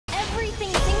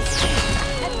Everything seems to be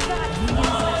as God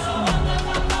intends.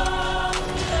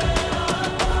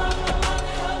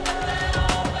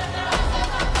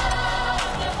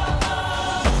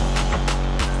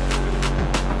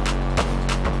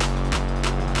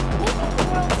 Maybe the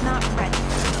world's not ready.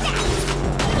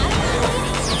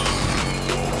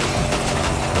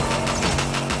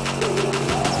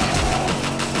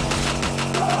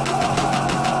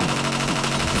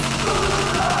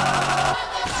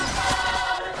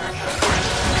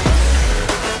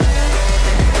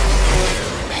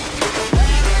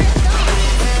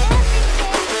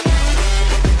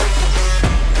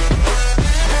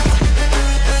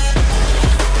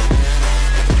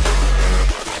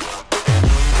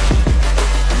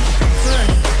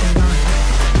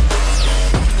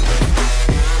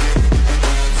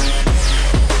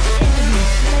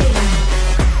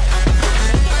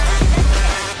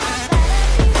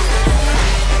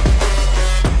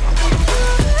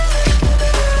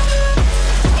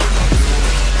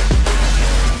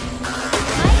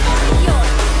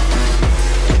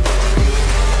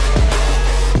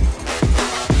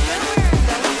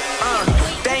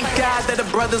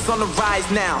 Brothers on the rise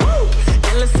now.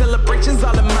 Endless celebrations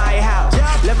all in my house.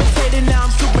 Levitating now,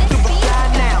 I'm super duper fly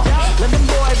now. London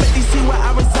boy, but they see where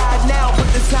I reside now. Put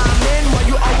the time in while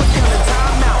you always counting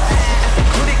time out.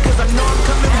 Quit it, cause I know I'm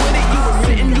coming with it. You were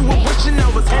sitting, you were wishing I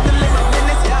was handling my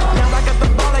business. Now I got the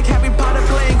ball like Harry Potter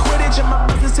playing Quidditch. And my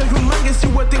business so humongous,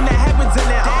 you would think that happens in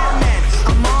it. Oh man,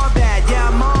 I'm all that, yeah,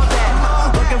 I'm all that.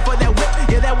 Looking for that whip,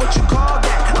 yeah, that what you call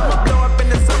that. I'ma blow up in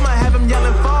the summer, have them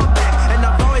yelling fall back. And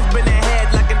I've always been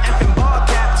ahead like an effing ball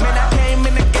cap. Man, I came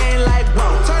in the game like, whoa.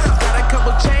 Got a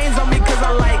couple chains on me cause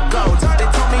I like gold. They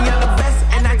told me I'm the best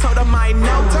and I told them I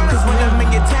know. Cause when I'm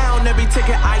in your town, every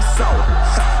ticket I sold.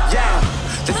 Yeah,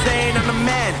 they saying I'm the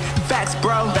man. Facts,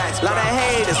 bro. Lot of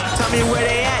haters, tell me where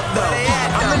they at though.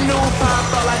 I'm the new pop,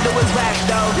 all I do is rap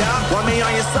though. Want me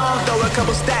on your song, throw a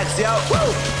couple stacks, yo. Woo.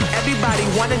 Everybody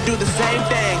wanna do the same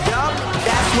thing, yo.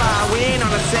 That's why we ain't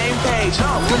on the same page.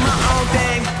 Do my own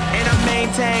thing, and I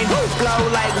maintain. Flow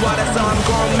like water, so I'm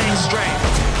going mainstream.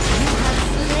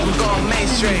 I'm going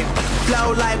mainstream.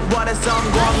 Flow like water, so I'm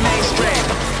going mainstream.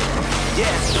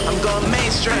 Yeah, I'm going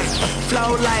mainstream.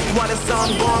 Flow like water, so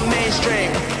I'm going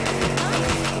mainstream.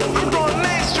 I'm going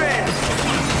mainstream.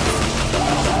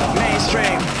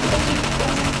 Mainstream.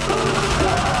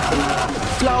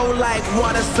 Flow like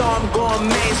water, so I'm going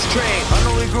mainstream. I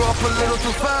know we grew up a little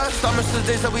too fast. I miss the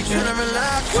days that we chill and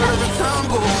relax. Where did the time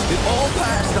go? It all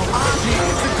passed. Now I'm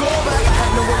here to go back. I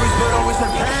had no worries, but always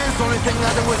had plans. Only thing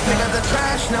I did was pick out the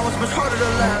trash. Now it's much harder to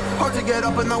laugh. Hard to get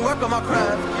up and not work on my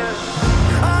craft.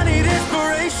 I need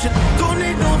inspiration. Don't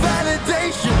need no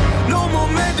validation. No more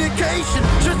medication.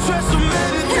 Just try some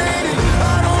meditating.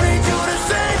 I don't need you to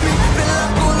save me. Feel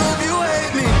like all of you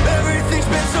hate me. Everything's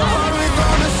been so hard with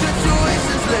all the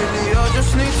situations lately. I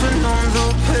just need to numb the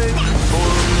pain for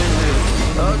a minute.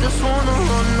 I just wanna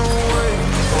run away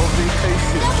or be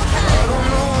patient. I don't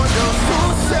know what else to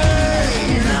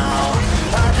say now.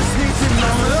 I just need to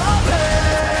numb the pain.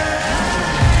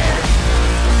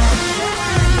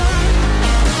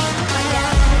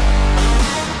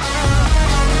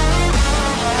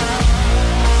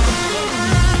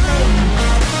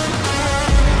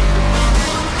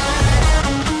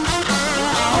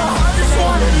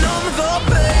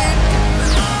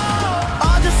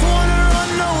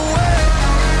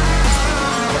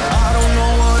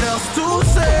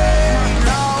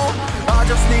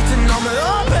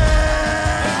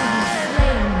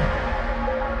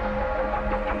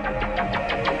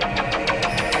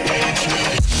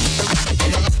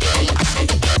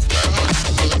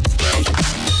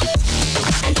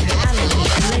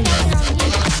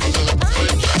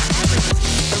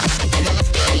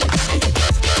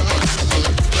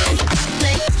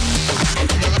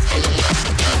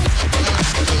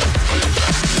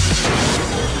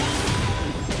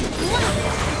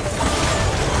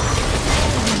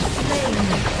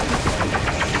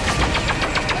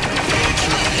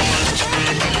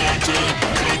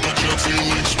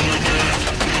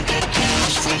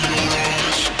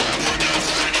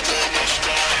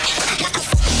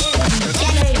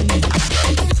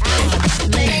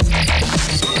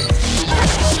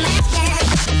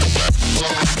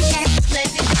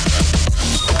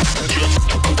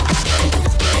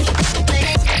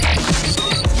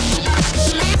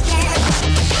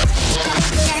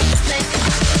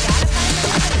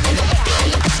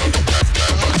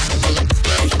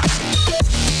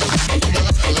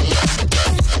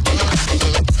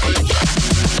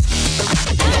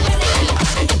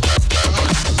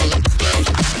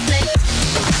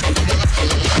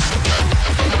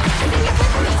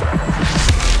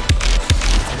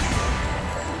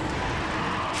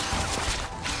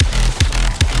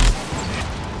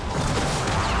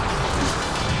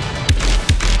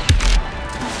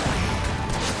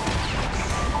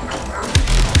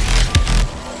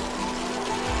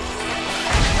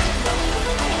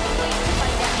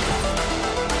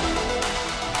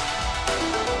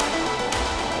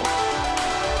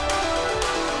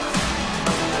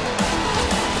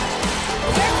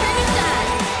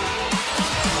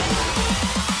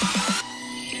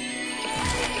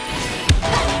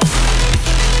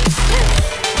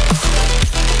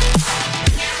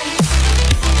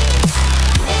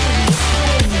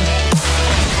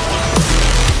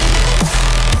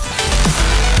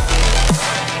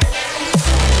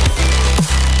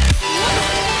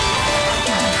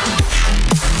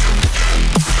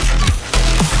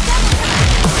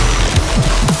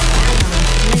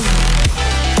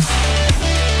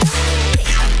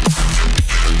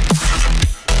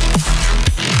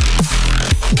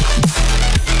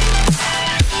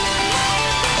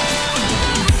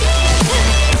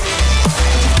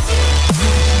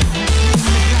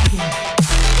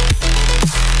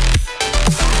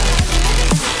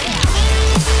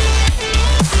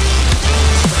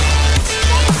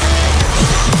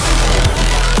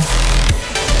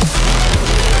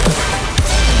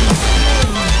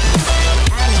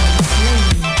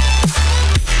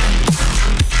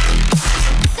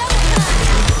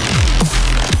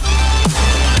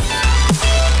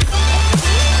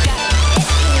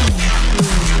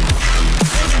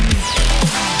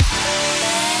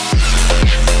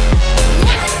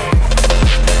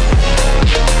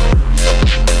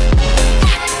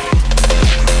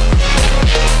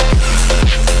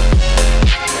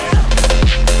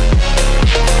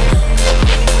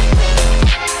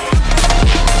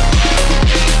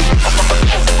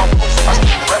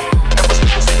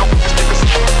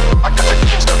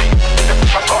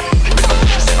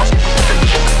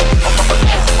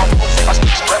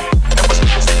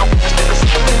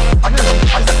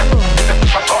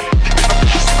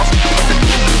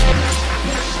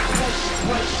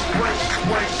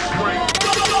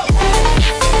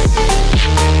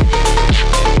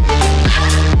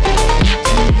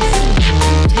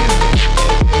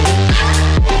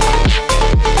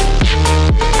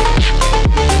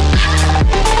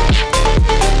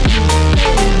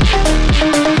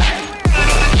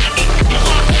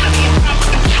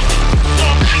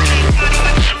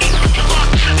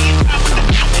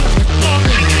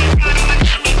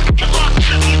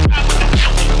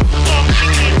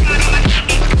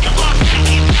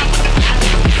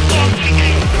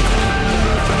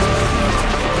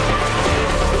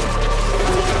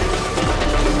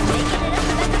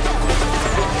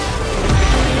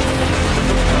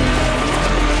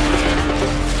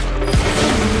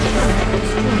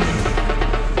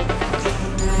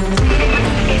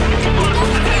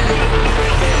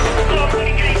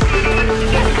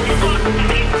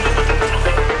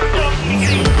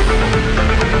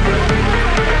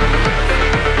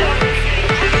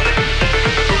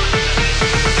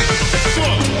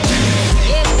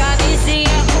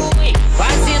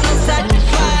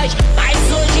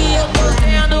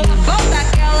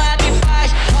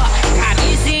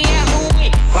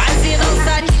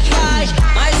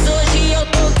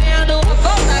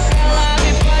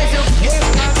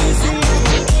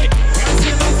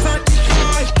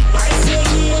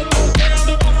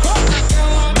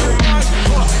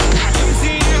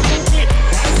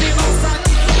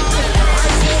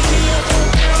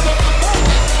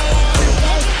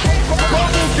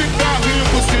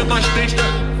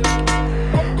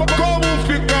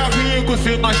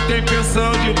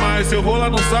 pai. Se eu vou lá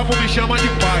no sapo, me chama de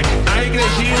pai. Na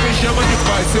igrejinha, me chama de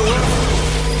pai. Se eu...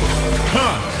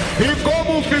 E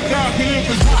como ficar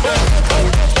rico?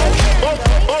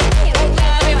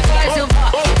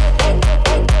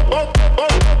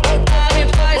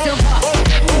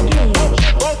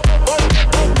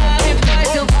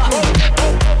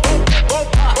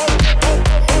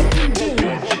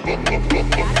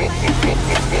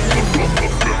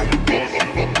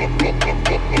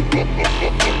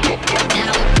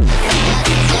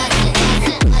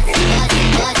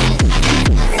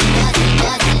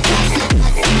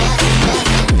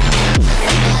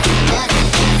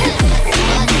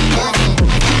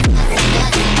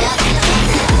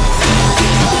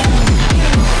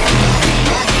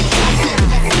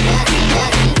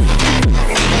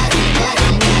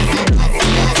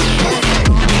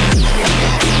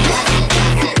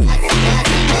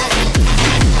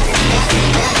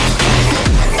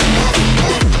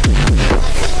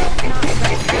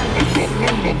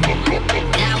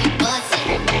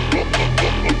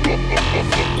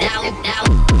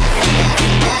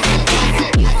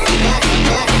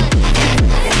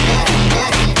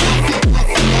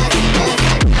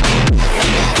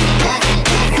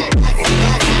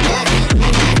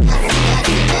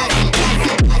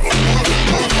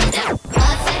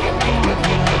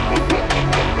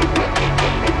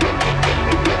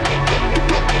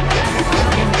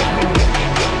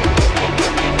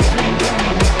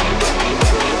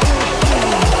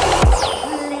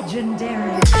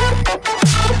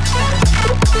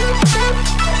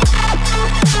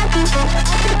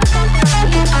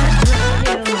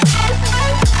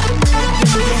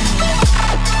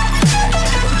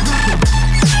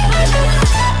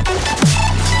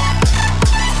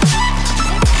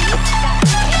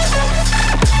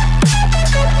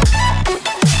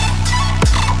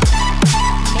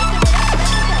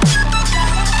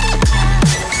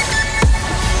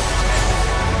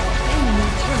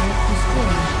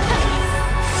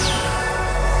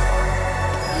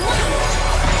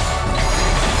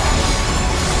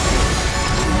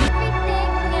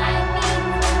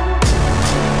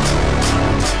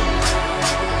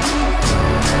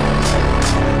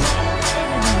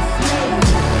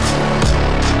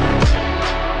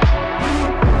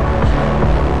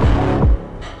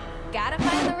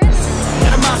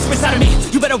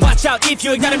 If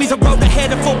your enemy's a road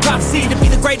ahead of full prophecy to be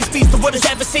the greatest beast the world has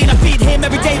ever seen. I feed him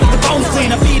every day with the bones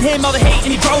clean. I feed him all the hate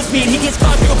and he grows me. And he gets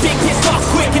caught real big, pissed off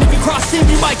quick. And if you cross him,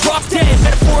 you might drop dead.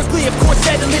 Metaphorically, of course,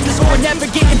 settling this war. Never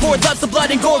getting bored, loves the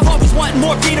blood and gore. Always wanting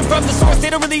more freedom from the source.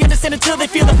 They don't really understand until they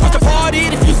feel the force apart.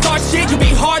 If you start shit, you'll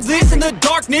be heartless in the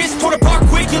darkness. Torn apart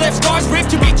quick, you left scars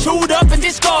ripped. You'll be chewed up and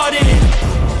discarded.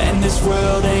 And this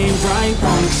world ain't right,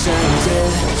 won't accept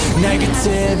it.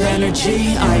 Negative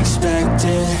energy, I expect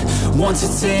it. Once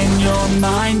it's in your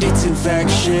mind, it's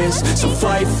infectious. So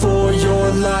fight for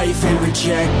your life and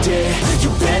reject it.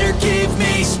 You better give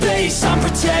me space, I'm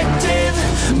protective.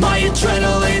 My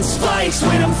adrenaline spikes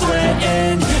when I'm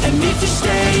threatened. And if you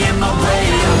stay in my way,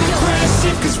 I'm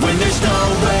aggressive. Cause when there's no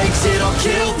exit, I'll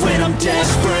kill when I'm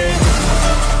desperate.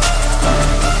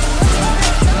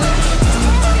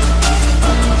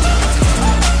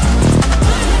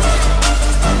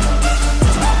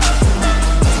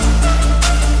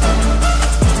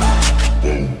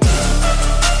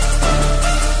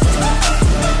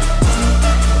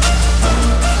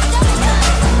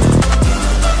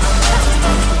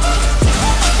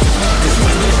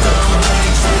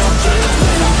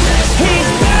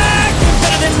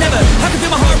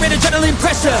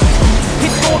 Pressure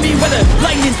hits stormy weather,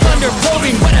 lightning, thunder,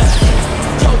 pouring weather.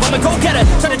 Yo, I'm a go-getter,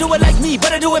 try to do it like me,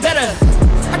 but I do it better.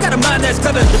 I got a mind that's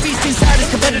clever, the beast inside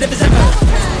is competitive as ever.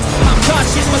 I'm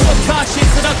conscious, my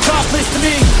subconscious, an accomplice to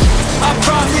me. I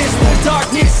promise, the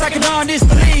darkness, I can honest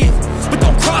believe. But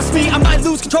don't cross me, I might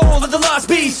lose control of the lost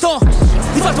beast.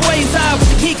 He's locked away inside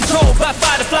with the key controlled by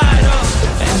fight or flight.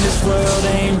 And this world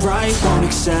ain't right, won't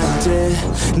accept it.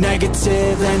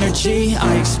 Negative energy,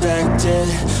 I expect it.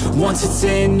 Once it's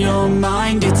in your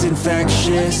mind, it's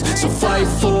infectious. So fight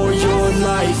for your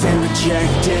life and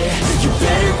reject it. You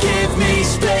better give me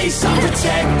space, I'm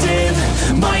protective.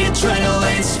 My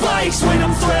adrenaline spikes when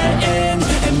I'm threatened.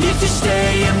 And if you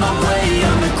stay in my way,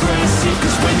 I'm aggressive.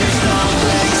 Cause when there's no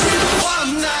exit,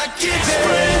 I'm not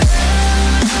giving.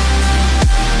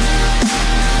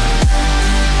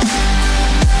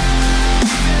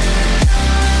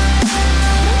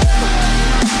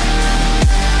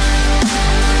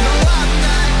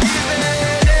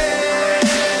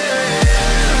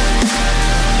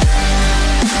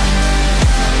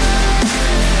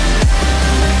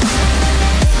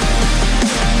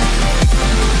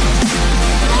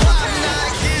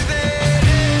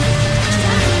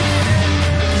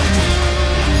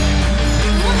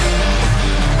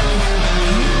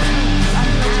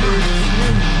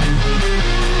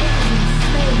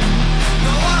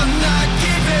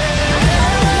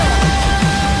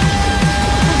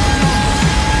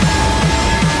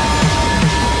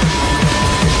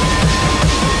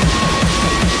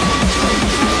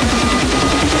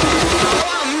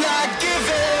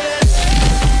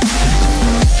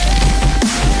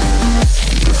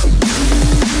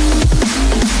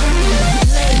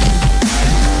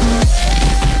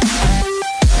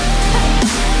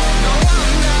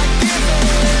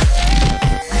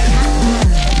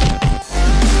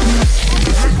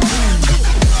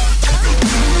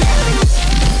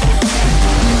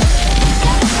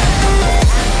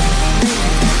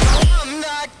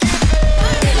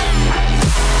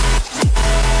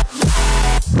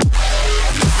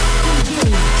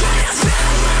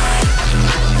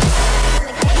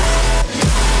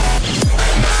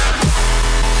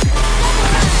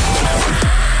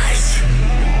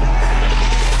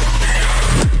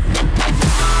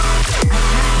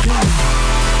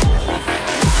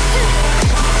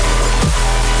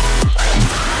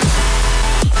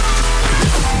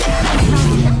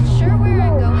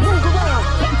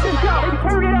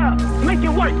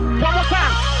 One more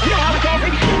time. You know how we go,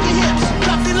 baby. Your hips,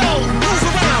 drop it low, move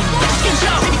around. Skin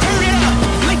sharp, baby, turn it up.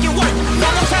 Make it work.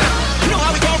 One more time.